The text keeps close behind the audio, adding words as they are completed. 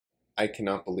I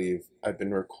cannot believe I've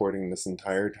been recording this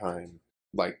entire time.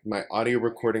 Like, my audio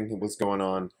recording was going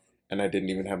on, and I didn't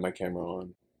even have my camera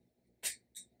on.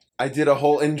 I did a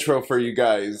whole intro for you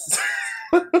guys.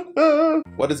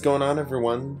 What is going on,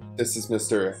 everyone? This is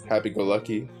Mr.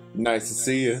 Happy-Go-Lucky. Nice to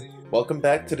see you. Welcome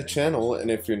back to the channel,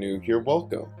 and if you're new here,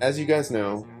 welcome. As you guys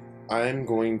know, I'm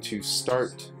going to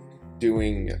start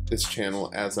doing this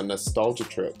channel as a nostalgia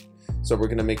trip. So we're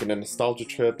going to make it a nostalgia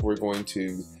trip. We're going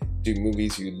to do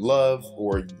movies you love,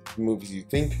 or movies you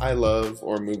think I love,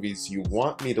 or movies you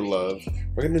want me to love.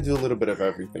 We're going to do a little bit of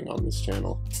everything on this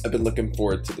channel. I've been looking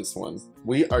forward to this one.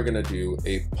 We are going to do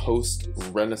a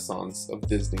post-renaissance of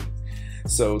Disney.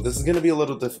 So this is going to be a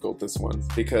little difficult, this one,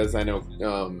 because I know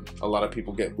a lot of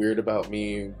people get weird about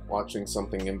me watching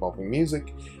something involving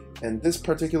music, and this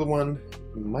particular one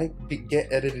might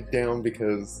get edited down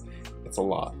because it's a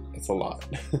lot. It's a lot.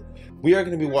 We are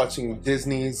going to be watching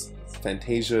Disney's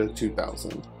Fantasia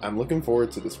 2000. I'm looking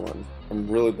forward to this one. I'm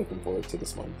really looking forward to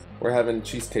this one. We're having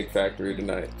Cheesecake Factory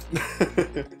tonight.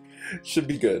 Should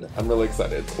be good. I'm really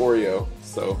excited. It's Oreo,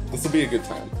 so this will be a good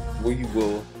time. We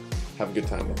will have a good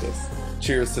time with this.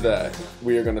 Cheers to that.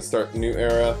 We are going to start a new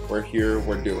era. We're here.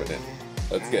 We're doing it.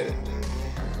 Let's get it.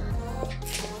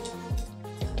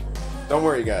 Don't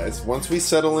worry, guys. Once we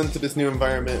settle into this new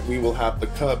environment, we will have the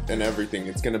cup and everything.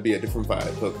 It's going to be a different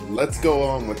vibe. But let's go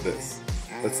on with this.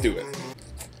 Let's do it.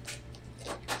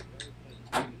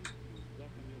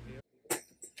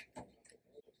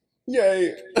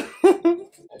 Yay!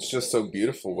 It's just so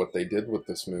beautiful what they did with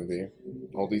this movie.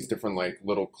 All these different like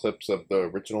little clips of the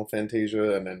original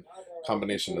Fantasia and then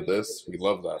combination of this. We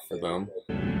love that for them.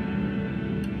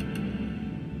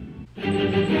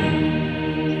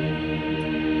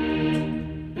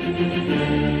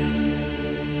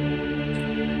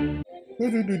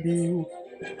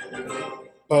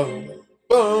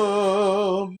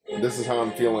 This is how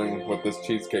I'm feeling with this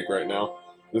cheesecake right now.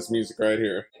 This music right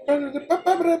here.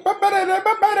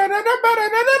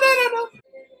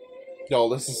 Y'all,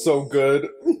 this is so good.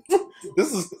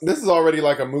 This is already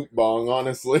like a mukbang,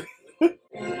 honestly.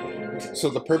 So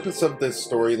the purpose of this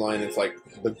storyline is like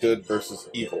the good versus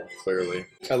evil, clearly.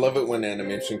 I love it when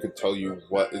animation could tell you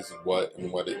what is what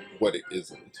and what it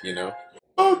isn't, you know?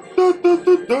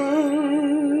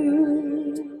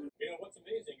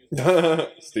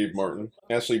 Steve Martin.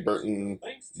 Ashley Burton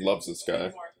loves this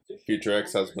guy. Future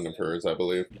ex-husband of hers, I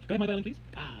believe. Can I have my violin, please?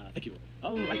 Thank you.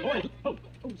 All right. Oh,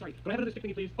 sorry. Can I have another stick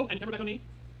thingy, please? Oh, and camera back on me.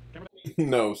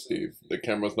 No, Steve. The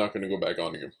camera's not going to go back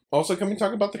on you. Also, can we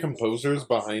talk about the composers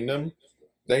behind him?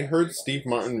 They heard Steve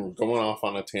Martin going off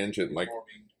on a tangent, like,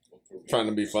 trying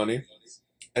to be funny.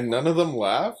 And none of them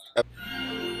laughed?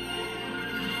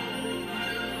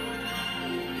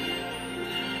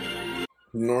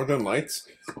 Northern Lights?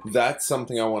 That's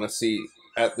something I want to see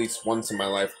at least once in my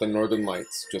life. The Northern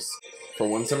Lights. Just for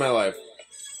once in my life.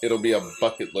 It'll be a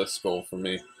bucket list goal for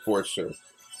me, for sure.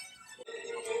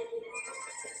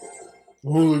 Oh,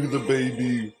 look at the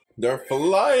baby. They're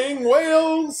flying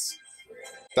whales!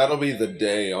 That'll be the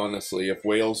day, honestly, if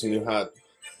whales knew how,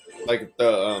 like,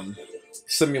 the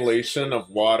simulation of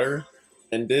water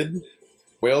ended.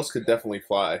 Whales could definitely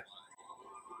fly.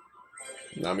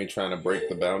 Not me trying to break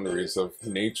the boundaries of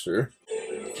nature.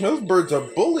 Those birds are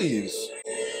bullies!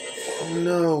 Oh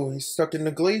no, he's stuck in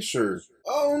the glacier.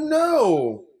 Oh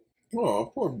no!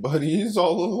 Oh, poor buddy, he's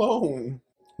all alone.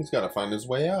 He's gotta find his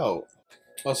way out.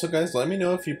 Also, guys, let me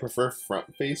know if you prefer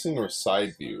front-facing or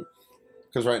side view.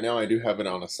 Because right now I do have it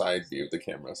on a side view of the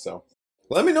camera, so.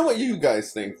 Let me know what you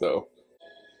guys think, though.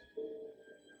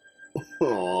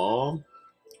 Aww.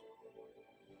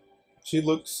 She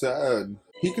looks sad.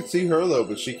 He could see her, though,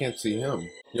 but she can't see him.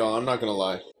 Y'all, I'm not gonna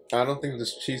lie. I don't think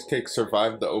this cheesecake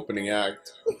survived the opening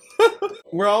act.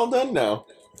 We're all done now.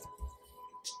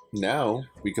 Now,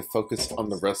 we could focus on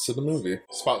the rest of the movie.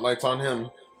 Spotlight's on him.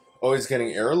 Oh, he's getting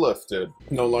airlifted.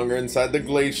 No longer inside the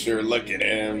glacier. Look at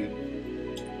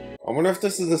him. I wonder if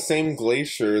this is the same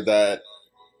glacier that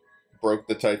broke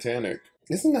the Titanic.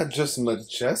 Isn't that just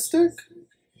majestic?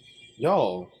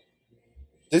 Y'all,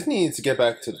 Disney needs to get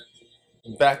back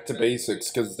to basics,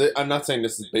 because I'm not saying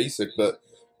this is basic, but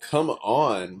come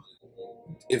on.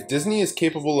 If Disney is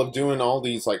capable of doing all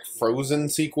these like Frozen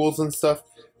sequels and stuff,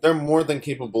 they're more than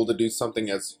capable to do something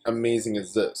as amazing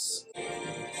as this.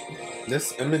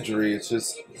 This imagery is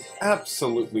just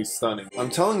absolutely stunning. I'm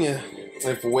telling you,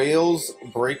 if whales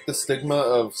break the stigma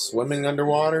of swimming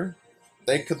underwater,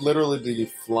 they could literally be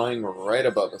flying right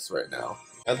above us right now.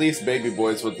 At least Baby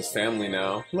Boy's with his family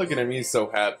now. Look at him, he's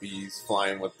so happy he's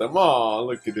flying with them. Aw,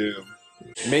 look at him.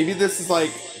 Maybe this is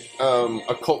like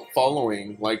a cult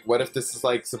following. Like, what if this is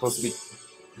like supposed to be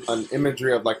an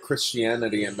imagery of like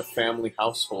Christianity and the family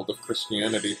household of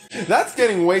Christianity. That's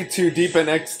getting way too deep and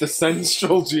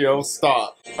existential, Geo.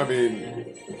 Stop. I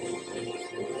mean,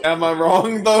 am I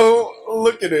wrong though?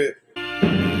 Look at it.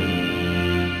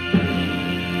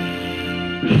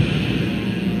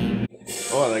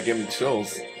 Oh, that gave me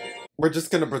chills. We're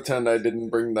just gonna pretend I didn't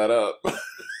bring that up.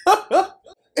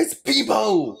 It's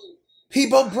Peebo!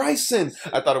 Peebo Bryson!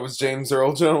 I thought it was James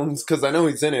Earl Jones, because I know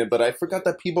he's in it, but I forgot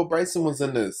that Peebo Bryson was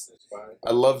in this.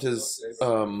 I loved his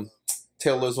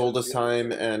Tale as Old as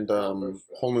Time and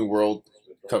Whole New World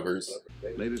covers.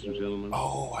 Ladies and gentlemen.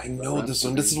 Oh, I know this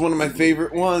one. This is one of my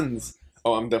favorite ones.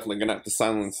 Oh, I'm definitely gonna have to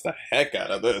silence the heck out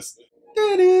of this.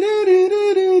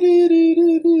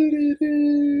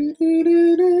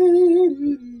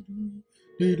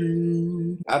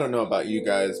 I don't know about you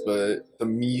guys, but the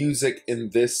music in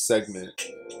this segment,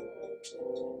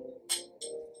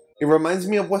 it reminds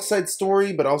me of West Side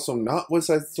Story, but also not West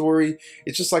Side Story.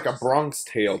 It's just like a Bronx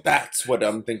Tale. That's what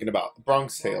I'm thinking about.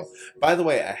 Bronx Tale. By the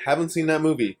way, I haven't seen that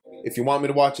movie. If you want me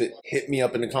to watch it, hit me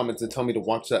up in the comments and tell me to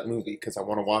watch that movie, because I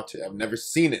want to watch it. I've never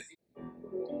seen it.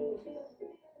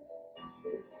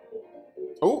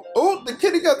 Oh, the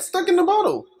kitty got stuck in the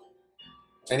bottle.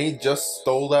 And he just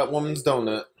stole that woman's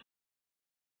donut.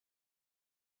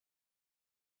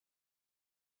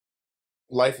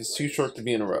 Life is too short to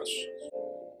be in a rush.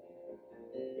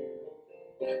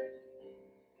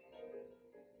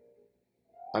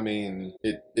 I mean,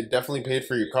 it definitely paid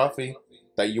for your coffee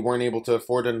that you weren't able to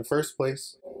afford in the first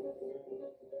place.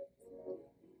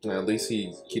 And at least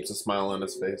he keeps a smile on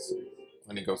his face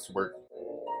when he goes to work.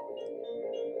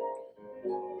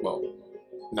 Well,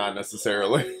 not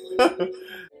necessarily.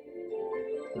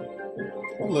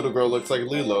 Little girl looks like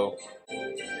Lilo.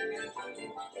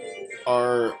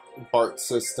 Our BART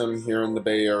system here in the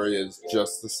Bay Area is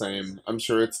just the same. I'm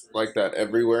sure it's like that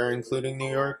everywhere, including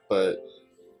New York, but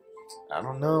I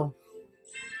don't know.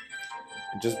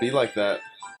 It'd just be like that.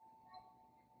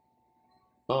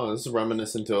 Oh, this is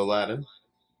reminiscent to Aladdin.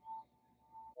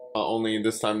 Only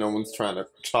this time no one's trying to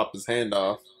chop his hand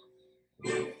off.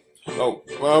 Oh,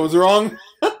 well, I was wrong.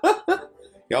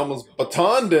 He almost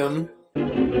batoned him.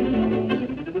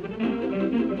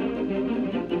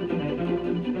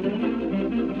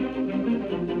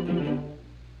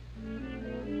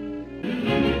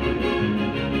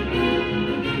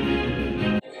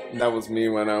 That was me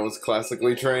when I was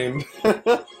classically trained.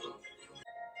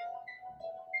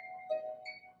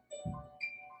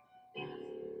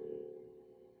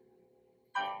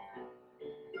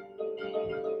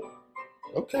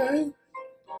 Okay.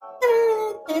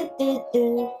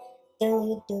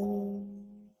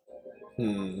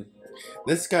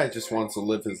 This guy just wants to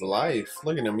live his life.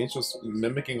 Look at him, he's just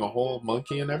mimicking a whole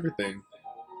monkey and everything.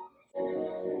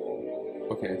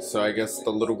 Okay, so I guess the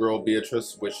little girl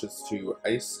Beatrice wishes to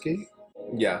ice skate?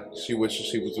 Yeah, she wishes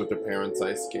she was with her parents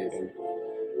ice skating.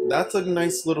 That's a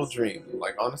nice little dream.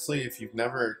 Like, honestly, if you've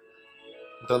never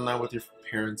done that with your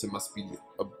parents, it must be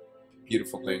a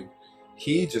beautiful thing.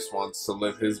 He just wants to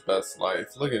live his best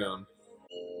life. Look at him.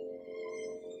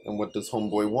 And what does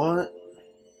homeboy want?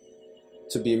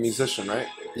 To be a musician, right?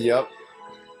 Yep.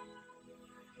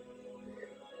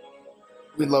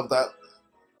 We love that.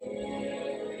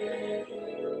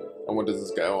 And what does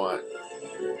this guy want?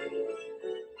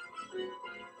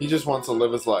 He just wants to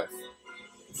live his life.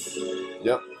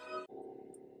 Yep.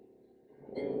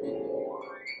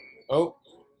 Oh.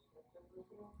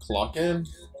 Clock in.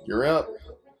 You're up.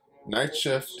 Night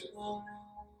shift.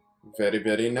 Very,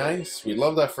 very nice. We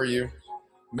love that for you.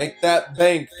 Make that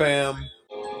bank, fam.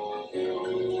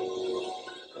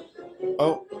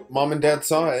 Oh, mom and dad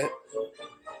saw it.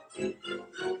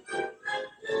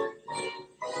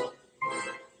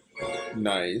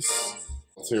 Nice.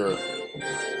 Let's hear it.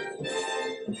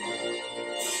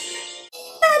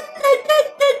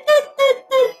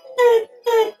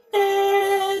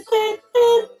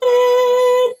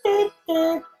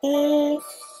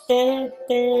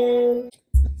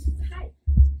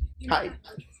 Hi.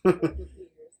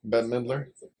 Bette Midler.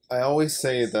 I always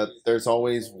say that there's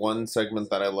always one segment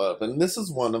that I love, and this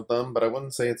is one of them, but I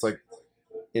wouldn't say it's like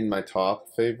in my top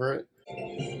favorite.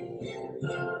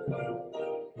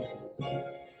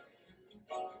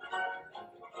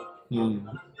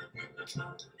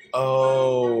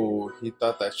 Oh, he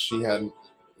thought that she had.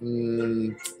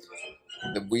 We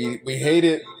hate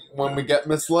it when we get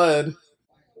misled.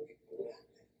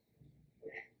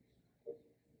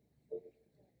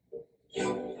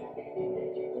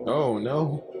 Oh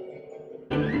no.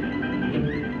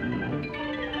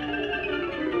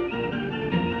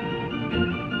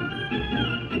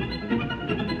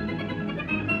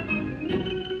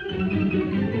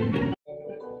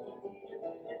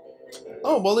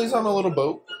 Oh, well, he's on a little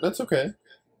boat. That's okay.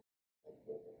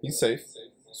 He's safe.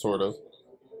 Sort of.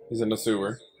 He's in the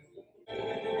sewer.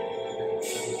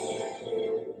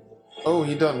 Oh,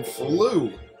 he done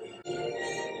flew.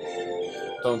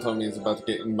 Don't tell me he's about to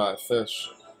get eaten by a fish.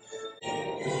 I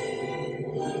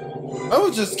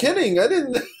was just kidding. I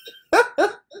didn't...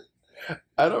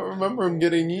 I don't remember him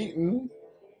getting eaten.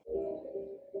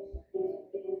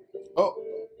 Oh,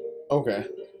 okay.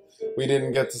 We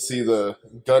didn't get to see the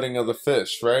gutting of the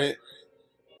fish, right?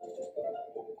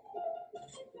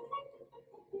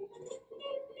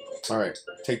 Alright,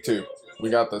 take two. We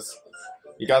got this.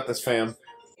 You got this, fam.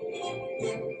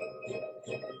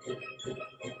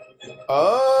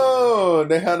 Oh,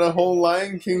 they had a whole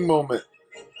Lion King moment.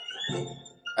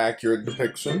 Accurate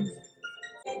depiction.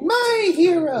 My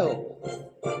hero!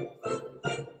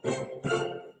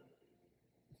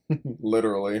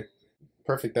 Literally.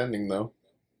 Perfect ending, though.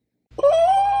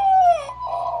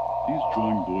 These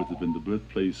drawing boards have been the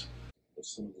birthplace of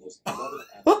some of the most beloved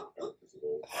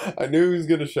I knew he was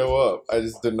gonna show up. I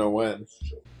just didn't know when.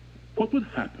 What would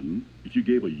happen if you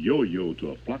gave a yo-yo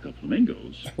to a flock of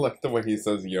flamingos? I like the way he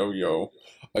says yo-yo.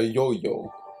 A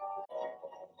yo-yo.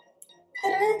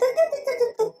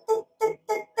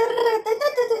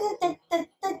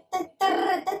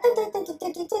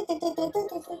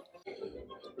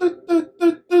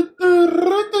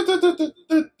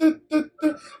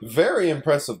 Very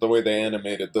impressive the way they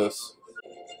animated this.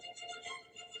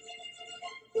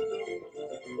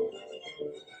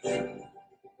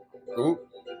 Ooh.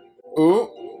 Ooh.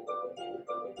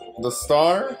 The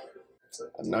star?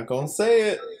 I'm not gonna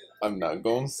say it. I'm not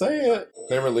gonna say it.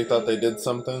 They really thought they did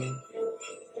something.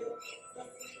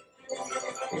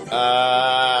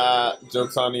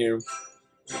 Joke's on you.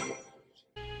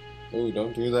 Ooh,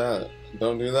 don't do that.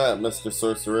 Don't do that, Mr.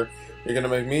 Sorcerer. You're gonna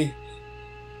make me...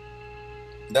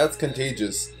 That's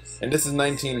contagious. And this is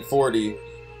 1940.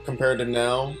 Compared to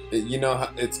now, you know how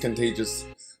it's contagious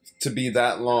to be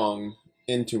that long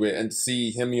into it and to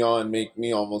see him yawn make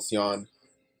me almost yawn.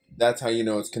 That's how you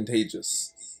know it's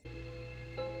contagious.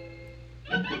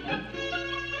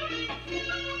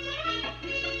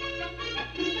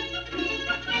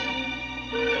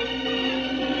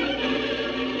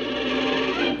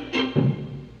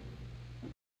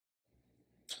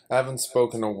 I haven't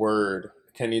spoken a word.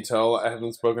 Can you tell I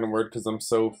haven't spoken a word because I'm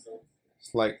so,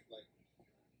 like,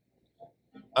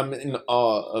 I'm in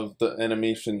awe of the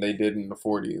animation they did in the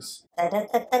 40s.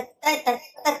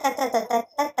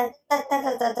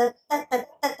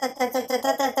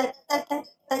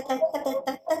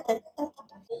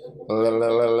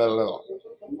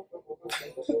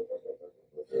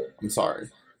 I'm sorry.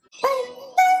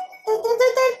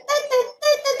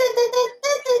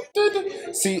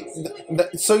 See,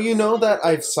 so you know that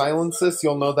I've silenced this,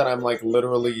 you'll know that I'm like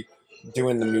literally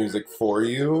doing the music for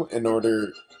you in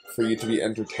order for you to be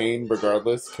entertained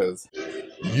regardless, because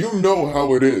you know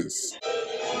how it is.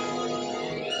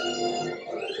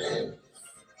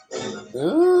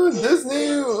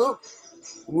 Disney,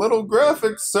 little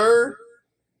graphics, sir.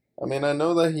 I mean, I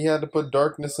know that he had to put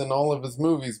darkness in all of his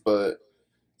movies, but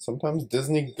sometimes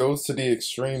Disney goes to the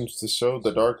extremes to show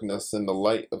the darkness and the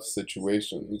light of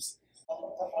situations.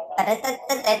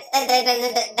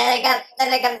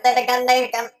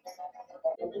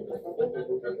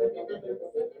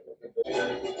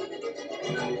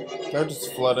 They're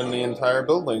just flooding the entire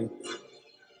building.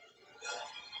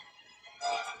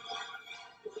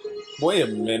 Wait a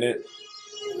minute.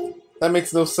 That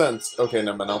makes no sense. Okay,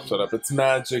 no, man, I'll shut up. It's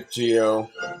magic, Geo.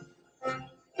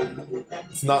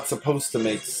 It's not supposed to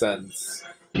make sense.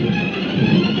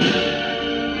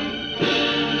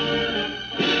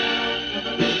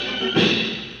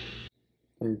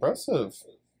 Impressive.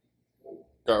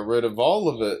 Got rid of all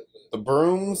of it. The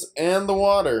brooms and the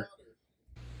water.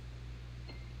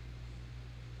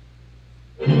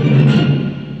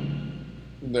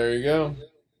 There you go.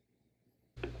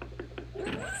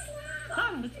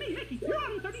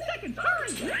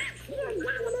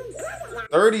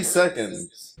 30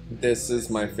 seconds. This is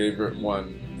my favorite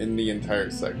one in the entire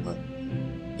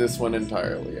segment. This one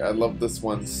entirely. I love this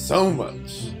one so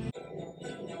much.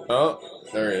 Oh,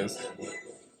 there he is.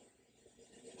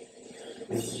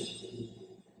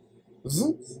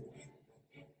 Zoop.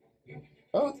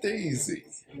 Oh, Daisy.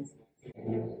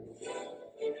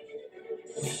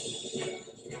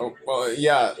 Oh, well,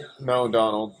 yeah. No,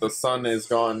 Donald. The sun is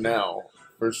gone now.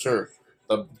 For sure.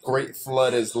 The Great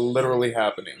Flood is literally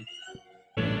happening.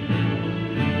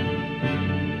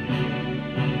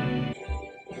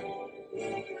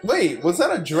 Wait, was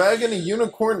that a dragon, a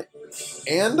unicorn,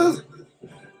 and a...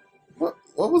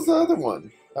 What was the other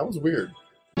one? That was weird.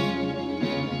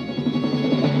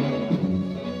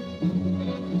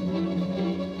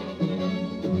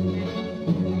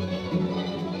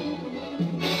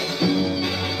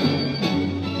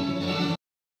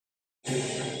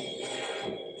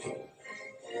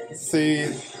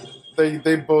 See,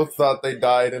 they both thought they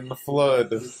died in the flood.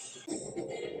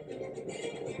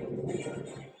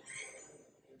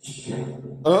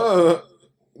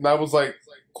 That was like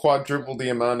quadruple the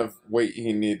amount of weight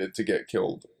he needed to get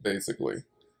killed, basically.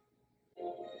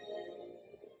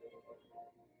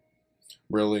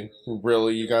 Really?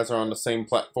 Really? You guys are on the same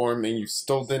platform and you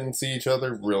still didn't see each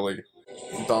other? Really?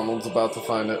 Donald's about to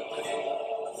find it.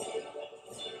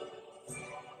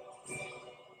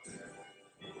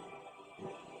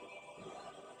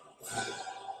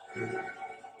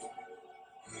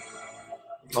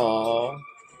 Aww.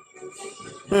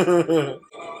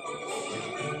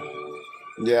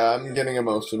 Yeah, I'm getting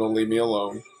emotional. Leave me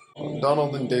alone.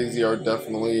 Donald and Daisy are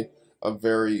definitely a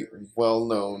very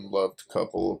well-known, loved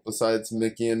couple. Besides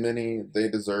Mickey and Minnie, they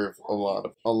deserve a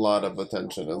lot of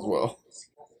attention as well.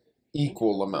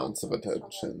 Equal amounts of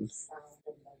attention.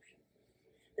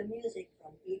 The music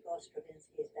from Igor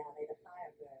Stravinsky's ballet The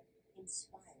Firebird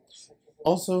inspires such a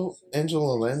Also,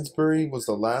 Angela Lansbury was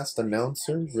the last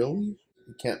announcer. Really?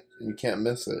 You can't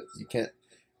miss it. You can't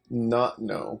not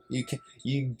know.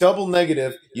 You double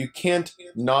negative. You can't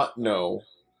not know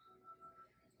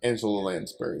Angela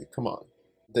Lansbury. Come on.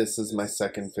 This is my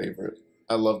second favorite.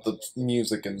 I love the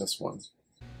music in this one.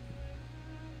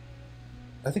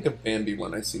 I think of Bambi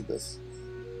when I see this.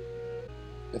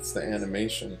 It's the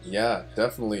animation. Yeah,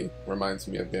 definitely reminds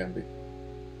me of Bambi. A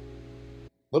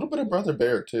little bit of Brother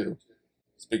Bear, too.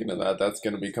 Speaking of that, that's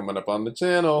going to be coming up on the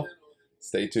channel.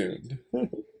 Stay tuned.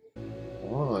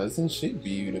 Oh, isn't she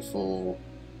beautiful?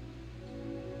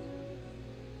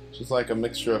 She's like a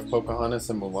mixture of Pocahontas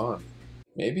and Mulan.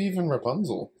 Maybe even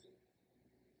Rapunzel.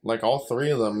 Like all three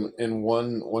of them in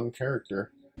one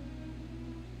character.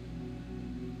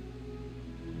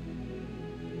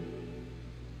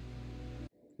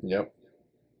 Yep.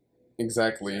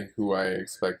 Exactly who I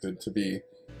expected to be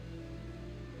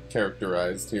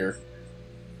characterized here.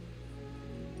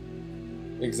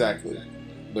 Exactly.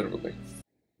 Literally.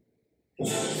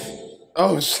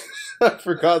 Oh, I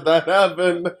forgot that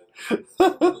happened.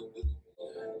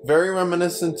 Very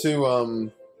reminiscent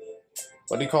to,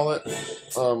 what do you call it?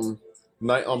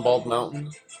 Night on Bald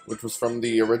Mountain, which was from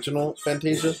the original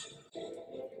Fantasia.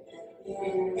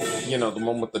 You know, the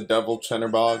one with the devil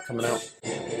Chennerbog coming out.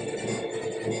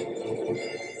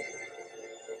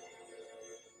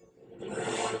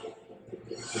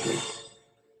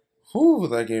 Whew,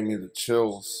 that gave me the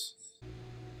chills.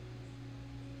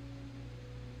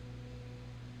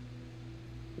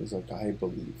 He's like, I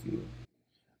believe you.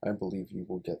 I believe you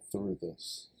will get through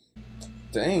this.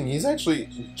 Dang, he's actually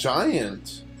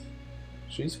giant.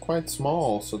 She's quite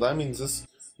small, so that means this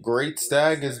great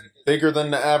stag is bigger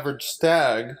than the average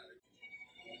stag.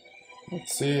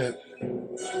 Let's see it.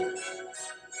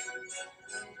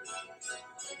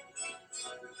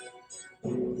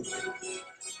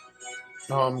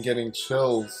 Oh, I'm getting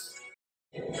chills.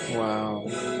 Wow.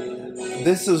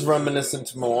 This is reminiscent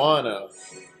to Moana.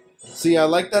 See, I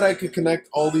like that I could connect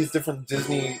all these different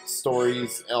Disney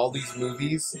stories, all these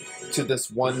movies, to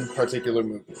this one particular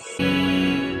movie.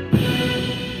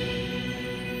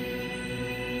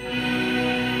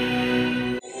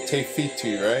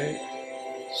 Te-Fiti, right?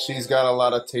 She's got a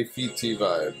lot of Te-Fiti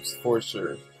vibes, for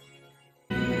sure.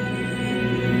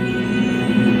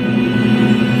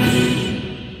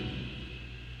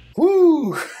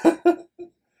 Woo!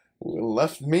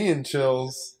 Left me in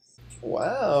chills.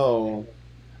 Wow.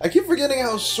 I keep forgetting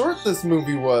how short this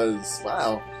movie was.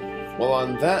 Wow. Well,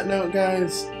 on that note,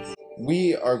 guys,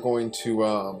 we are going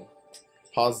to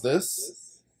pause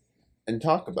this and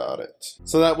talk about it.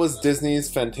 So that was Disney's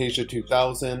Fantasia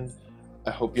 2000.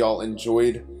 I hope y'all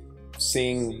enjoyed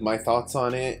seeing my thoughts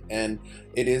on it, and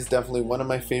it is definitely one of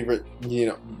my favorite,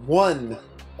 one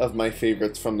of my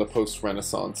favorites from the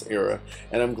post-Renaissance era,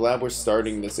 and I'm glad we're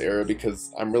starting this era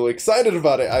because I'm really excited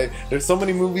about it. There's so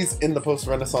many movies in the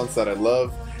post-Renaissance that I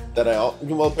love,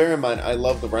 well, bear in mind, I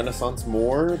love the Renaissance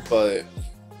more, but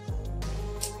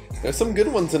there's some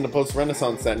good ones in the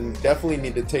post-Renaissance that definitely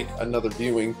need to take another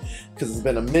viewing because it's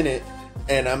been a minute,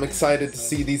 and I'm excited to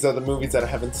see these other movies that I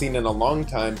haven't seen in a long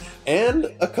time, and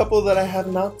a couple that I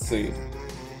have not seen.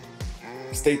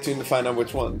 Stay tuned to find out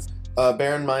which ones.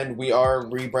 Bear in mind, we are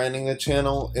rebranding the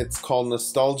channel. It's called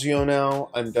Nostalgio now.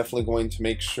 I'm definitely going to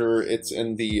make sure it's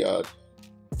in the,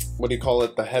 what do you call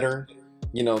it, the header.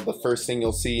 You know, the first thing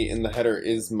you'll see in the header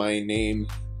is my name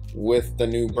with the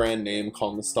new brand name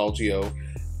called Nostalgio.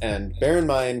 And bear in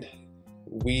mind,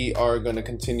 we are going to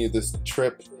continue this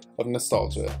trip of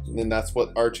nostalgia. And that's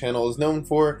what our channel is known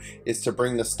for, is to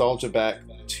bring nostalgia back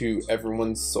to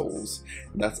everyone's souls.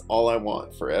 And that's all I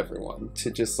want for everyone,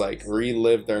 to just like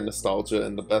relive their nostalgia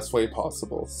in the best way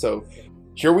possible. So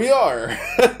here we are.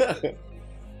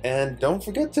 And don't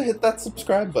forget to hit that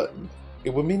subscribe button.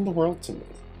 It would mean the world to me.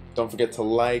 Don't forget to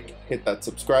like, hit that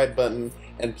subscribe button,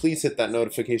 and please hit that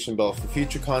notification bell for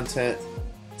future content.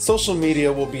 Social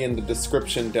media will be in the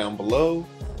description down below,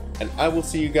 and I will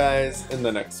see you guys in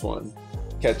the next one.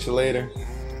 Catch you later.